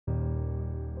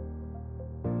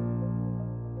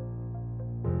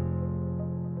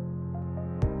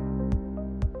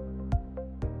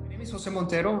Jose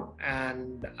Montero,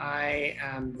 and I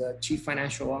am the Chief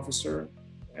Financial Officer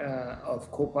of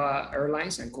Copa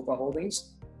Airlines and Copa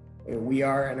Holdings. We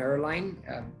are an airline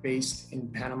based in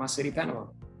Panama City, Panama.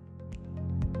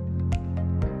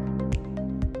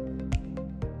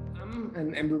 I'm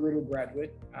an Embry-Riddle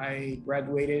graduate. I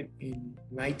graduated in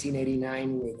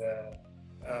 1989 with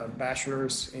a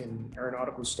bachelor's in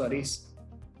aeronautical studies.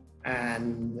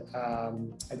 And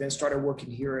I then started working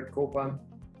here at Copa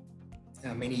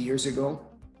many years ago.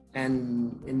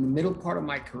 And in the middle part of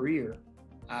my career,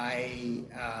 I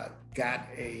got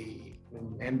an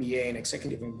MBA, an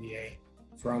executive MBA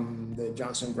from the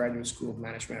Johnson Graduate School of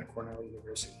Management at Cornell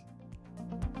University.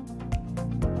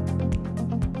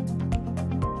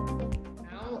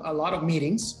 Now, a lot of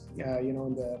meetings,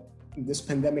 in this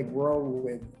pandemic world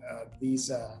with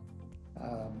these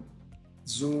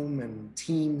Zoom and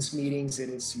Teams meetings, it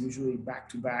is usually back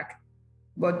to back.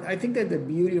 But I think that the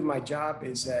beauty of my job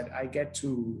is that I get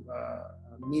to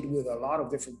meet with a lot of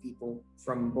different people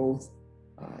from both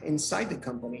inside the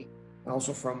company and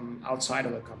also from outside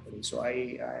of the company. So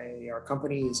our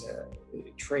company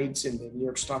it trades in the New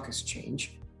York Stock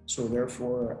Exchange. So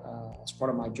therefore, as part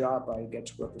of my job, I get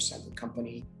to represent the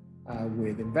company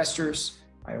with investors.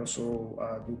 I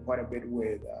also do quite a bit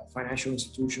with financial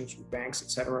institutions, with banks,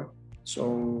 etc.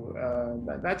 So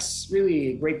that's really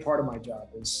a great part of my job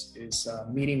is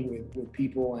meeting with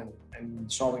people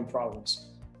and solving problems.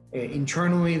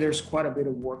 Internally, there's quite a bit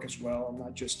of work as well,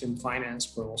 not just in finance,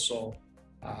 but also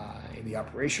in the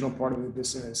operational part of the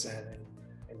business and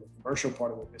in the commercial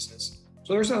part of the business.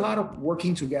 So there's a lot of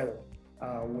working together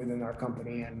within our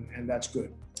company, and that's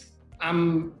good.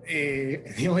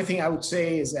 The only thing I would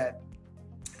say is that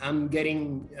I'm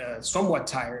getting somewhat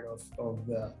tired of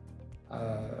the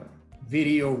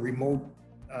video remote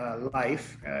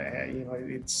life.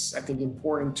 It's, I think,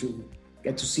 important to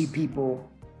get to see people,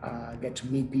 get to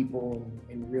meet people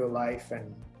in real life,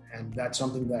 and that's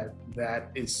something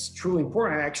that is truly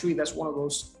important. Actually, that's one of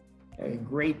those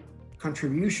great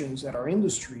contributions that our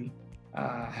industry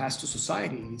has to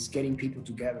society, is getting people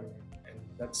together, and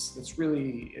that's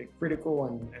really critical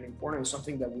and important. It's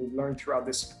something that we've learned throughout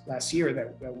this last year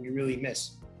that we really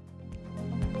miss.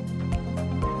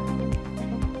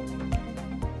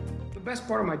 The best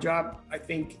part of my job, I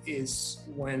think, is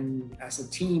when, as a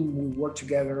team, we work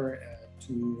together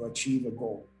to achieve a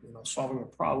goal. Solving a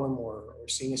problem or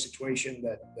seeing a situation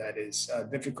that is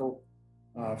difficult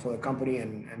for the company,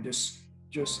 and just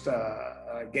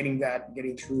getting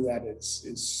through that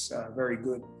is very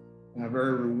good,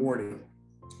 very rewarding.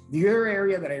 The other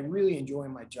area that I really enjoy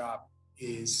in my job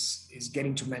is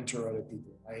getting to mentor other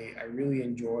people. I really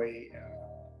enjoy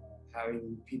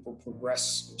having people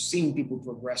progress, seeing people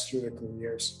progress through their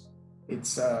careers.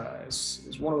 It's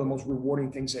one of the most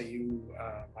rewarding things that you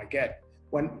might get.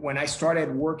 When I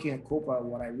started working at Copa,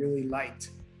 what I really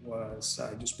liked was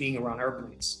just being around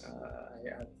airplanes.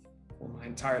 For my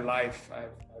entire life,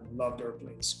 I've loved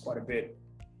airplanes quite a bit.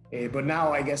 But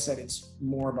now I guess that it's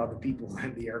more about the people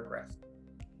and the aircraft.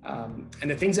 And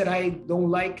the things that I don't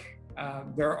like,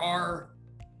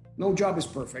 no job is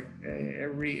perfect.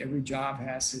 Every job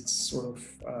has its sort of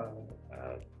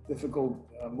difficult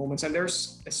moments, and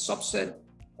there's a subset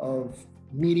of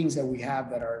meetings that we have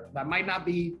that might not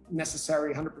be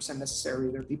necessary, 100% necessary.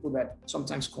 There are people that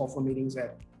sometimes call for meetings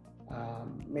that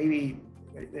maybe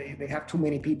they have too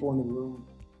many people in the room,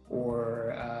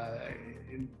 or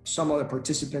some other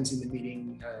participants in the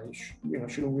meeting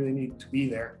shouldn't really need to be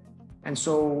there. And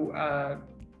so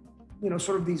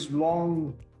sort of these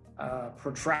long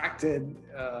protracted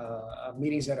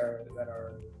meetings that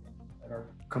are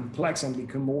complex and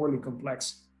become morally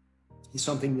complex is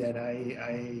something that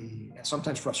I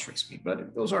sometimes frustrates me,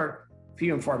 but those are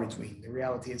few and far between. The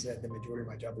reality is that the majority of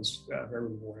my job is very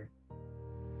rewarding.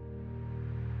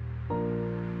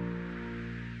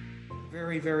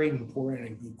 Very, very important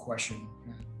and good question.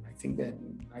 I think that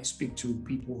I speak to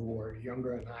people who are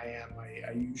younger than I am.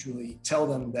 I usually tell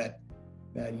them that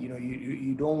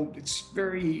you don't. It's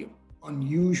very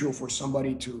unusual for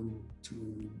somebody to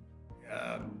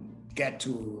get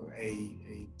to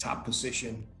a top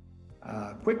position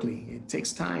quickly. It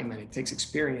takes time, and it takes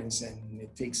experience, and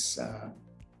it takes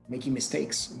making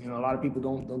mistakes. A lot of people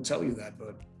don't tell you that,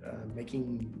 but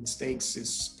making mistakes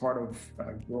is part of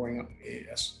growing up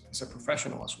as a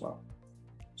professional as well.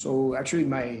 So actually,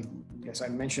 as I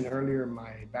mentioned earlier,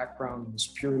 my background is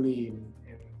purely in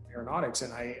aeronautics,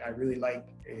 and I really like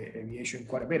aviation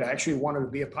quite a bit. I actually wanted to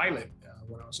be a pilot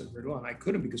when I was at Riddle, and I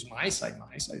couldn't because my eyesight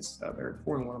is very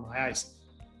poor in one of my eyes.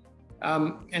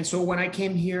 And so when I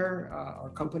came here,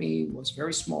 our company was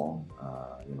very small.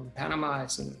 Panama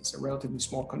is a relatively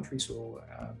small country, so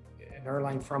an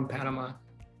airline from Panama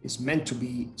is meant to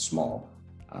be small.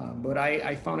 But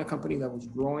I found a company that was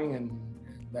growing and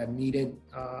that needed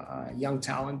young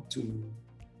talent to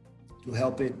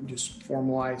help it just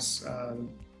formalize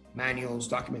manuals,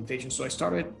 documentation. So I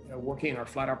started working in our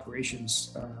flight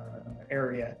operations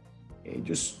area,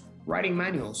 just writing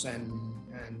manuals and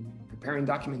preparing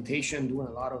documentation, doing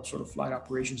a lot of sort of flight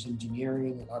operations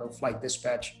engineering, a lot of flight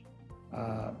dispatch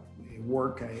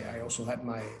work. I also had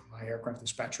my aircraft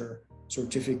dispatcher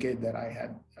certificate that I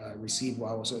had received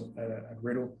while I was at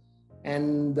Riddle.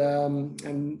 And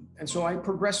so I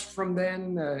progressed from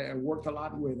then. I worked a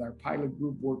lot with our pilot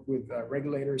group, worked with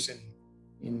regulators in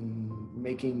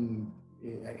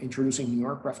introducing new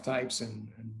aircraft types and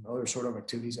other sort of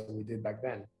activities that we did back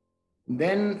then. And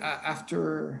then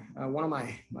after one of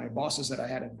my bosses that I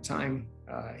had at the time,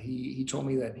 he told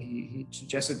me that he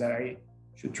suggested that I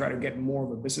should try to get more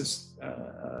of a business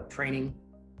training.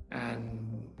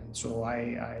 And so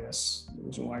that's the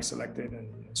reason why I selected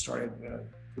and started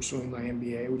pursuing my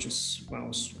MBA, which is when I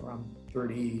was around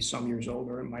 30 some years old,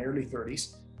 or in my early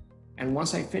 30s. And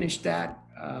once I finished that,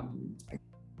 I got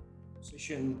a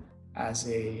position as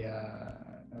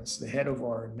the head of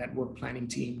our network planning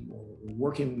team, or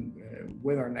working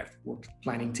with our network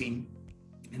planning team.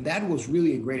 And that was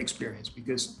really a great experience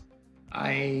because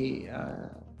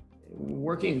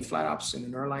working in flight ops in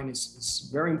an airline is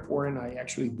very important. I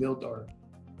actually built our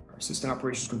system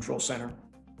operations control center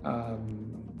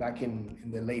back in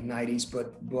the late 90s.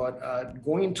 But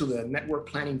going into the network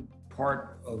planning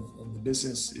part of the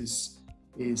business is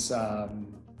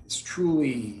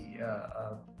truly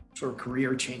sort of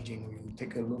career changing. When you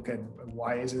take a look at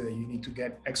why is it that you need to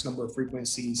get X number of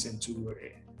frequencies into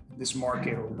this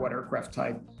market, or what aircraft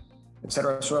type, et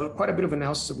cetera. So quite a bit of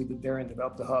analysis that we did there and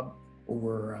developed the hub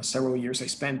over several years. I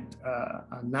spent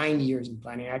 9 years in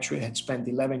planning. Actually, I had spent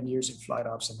 11 years in flight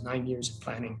ops and 9 years in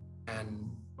planning.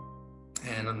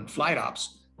 And on flight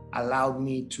ops allowed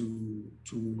me to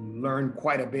learn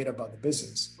quite a bit about the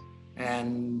business.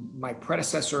 And my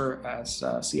predecessor as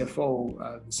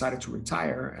CFO decided to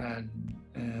retire, and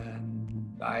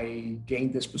I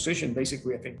gained this position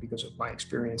basically, I think, because of my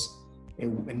experience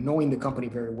in knowing the company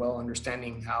very well,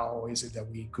 understanding how is it that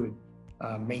we could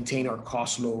maintain our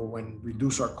costs low and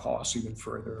reduce our costs even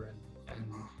further. And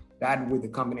that, with the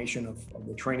combination of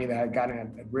the training that I had gotten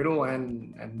at Riddle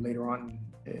and later on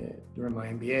during my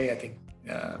MBA, I think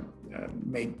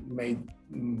made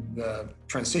the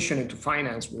transition into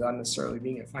finance, without necessarily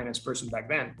being a finance person back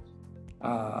then,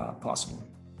 possible.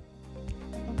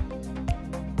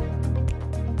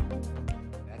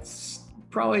 That's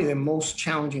probably the most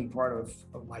challenging part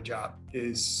of my job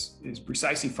is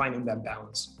precisely finding that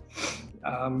balance.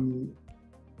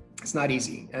 It's not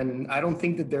easy, and I don't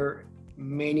think that there are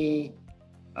many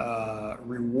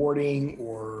rewarding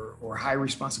or high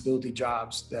responsibility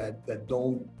jobs that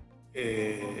don't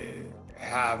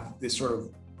have this sort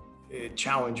of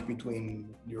challenge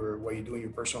between what you do in your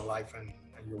personal life and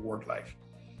your work life.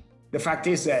 The fact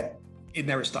is that it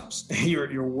never stops.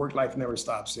 Your work life never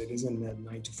stops. It isn't a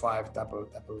 9 to 5 type of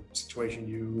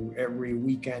situation. Every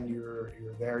weekend you're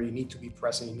there. You need to be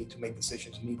present. You need to make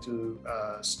decisions. You need to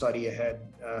study ahead,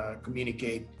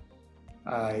 communicate.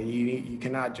 You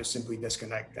cannot just simply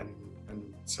disconnect and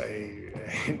say,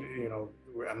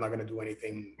 I'm not going to do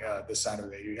anything this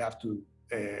Saturday. You have to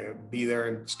be there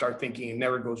and start thinking. It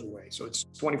never goes away. So it's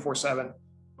 24/7.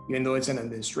 Even though it's an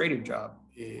administrative job,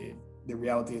 the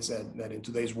reality is that in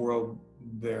today's world,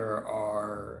 there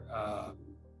are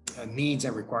needs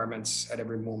and requirements at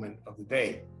every moment of the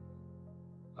day.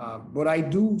 But I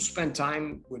do spend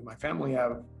time with my family. I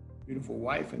have a beautiful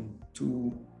wife and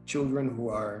 2 children who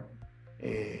are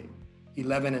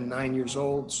 11 and 9 years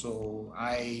old. So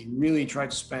I really try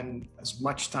to spend as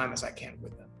much time as I can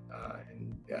with them.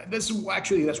 That's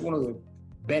one of the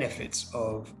benefits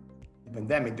of the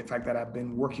pandemic. The fact that I've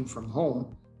been working from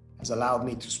home has allowed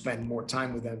me to spend more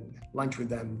time with them, lunch with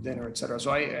them, dinner, et cetera.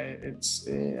 So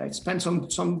I spend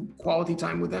some quality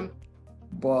time with them,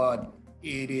 but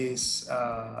it is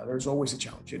there's always a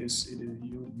challenge.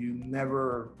 You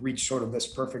never reach sort of this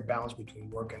perfect balance between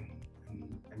work and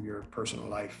your personal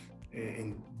life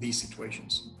in these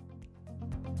situations.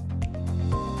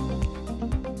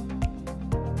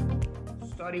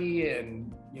 Study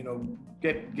and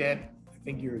get I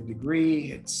think your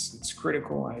degree. It's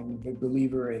critical. I'm a big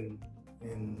believer in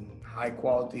high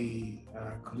quality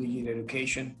collegiate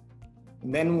education.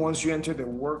 And then once you enter the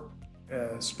work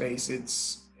space,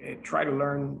 try to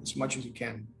learn as much as you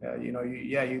can.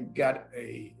 You got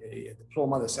a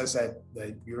diploma that says that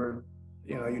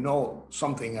you know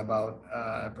something about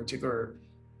a particular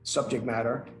subject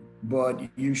matter, but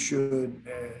you should,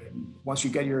 once you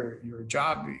get your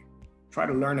job, try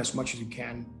to learn as much as you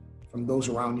can from those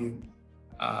around you.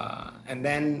 And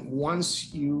then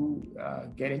once you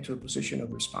get into a position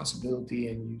of responsibility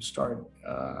and you start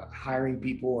hiring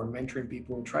people or mentoring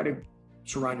people, try to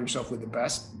surround yourself with the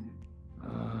best.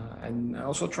 And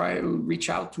also try to reach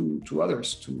out to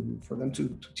others for them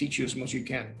to teach you as much as you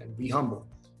can, and be humble.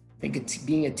 I think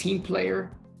being a team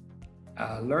player,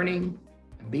 learning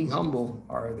and being humble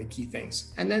are the key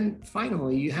things. And then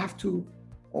finally, you have to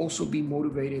also be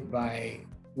motivated by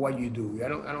what you do. I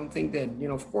don't think that,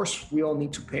 of course we all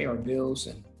need to pay our bills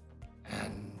and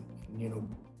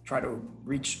try to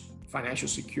reach financial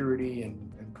security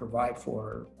and provide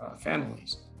for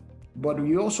families. But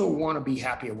you also want to be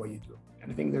happy at what you do.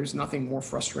 And I think there's nothing more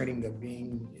frustrating than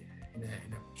being in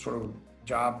a sort of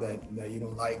job that you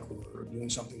don't like, or doing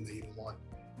something that you don't want.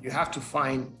 You have to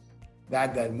find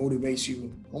that motivates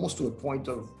you almost to a point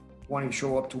of wanting to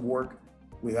show up to work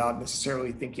without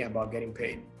necessarily thinking about getting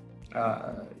paid.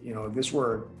 If this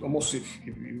were almost, if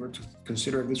you were to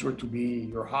consider this were to be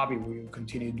your hobby, will you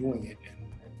continue doing it?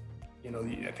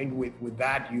 And I think with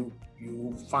that, you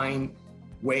find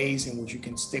ways in which you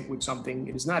can stick with something.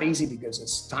 It is not easy because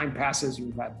as time passes,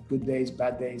 you have good days,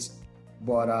 bad days.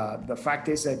 But the fact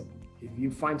is that if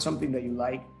you find something that you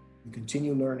like, you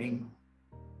continue learning,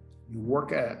 you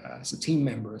work as a team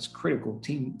member, it's critical.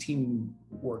 Team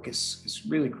work is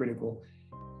really critical,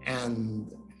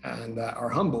 and are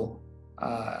humble,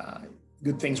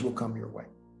 good things will come your way.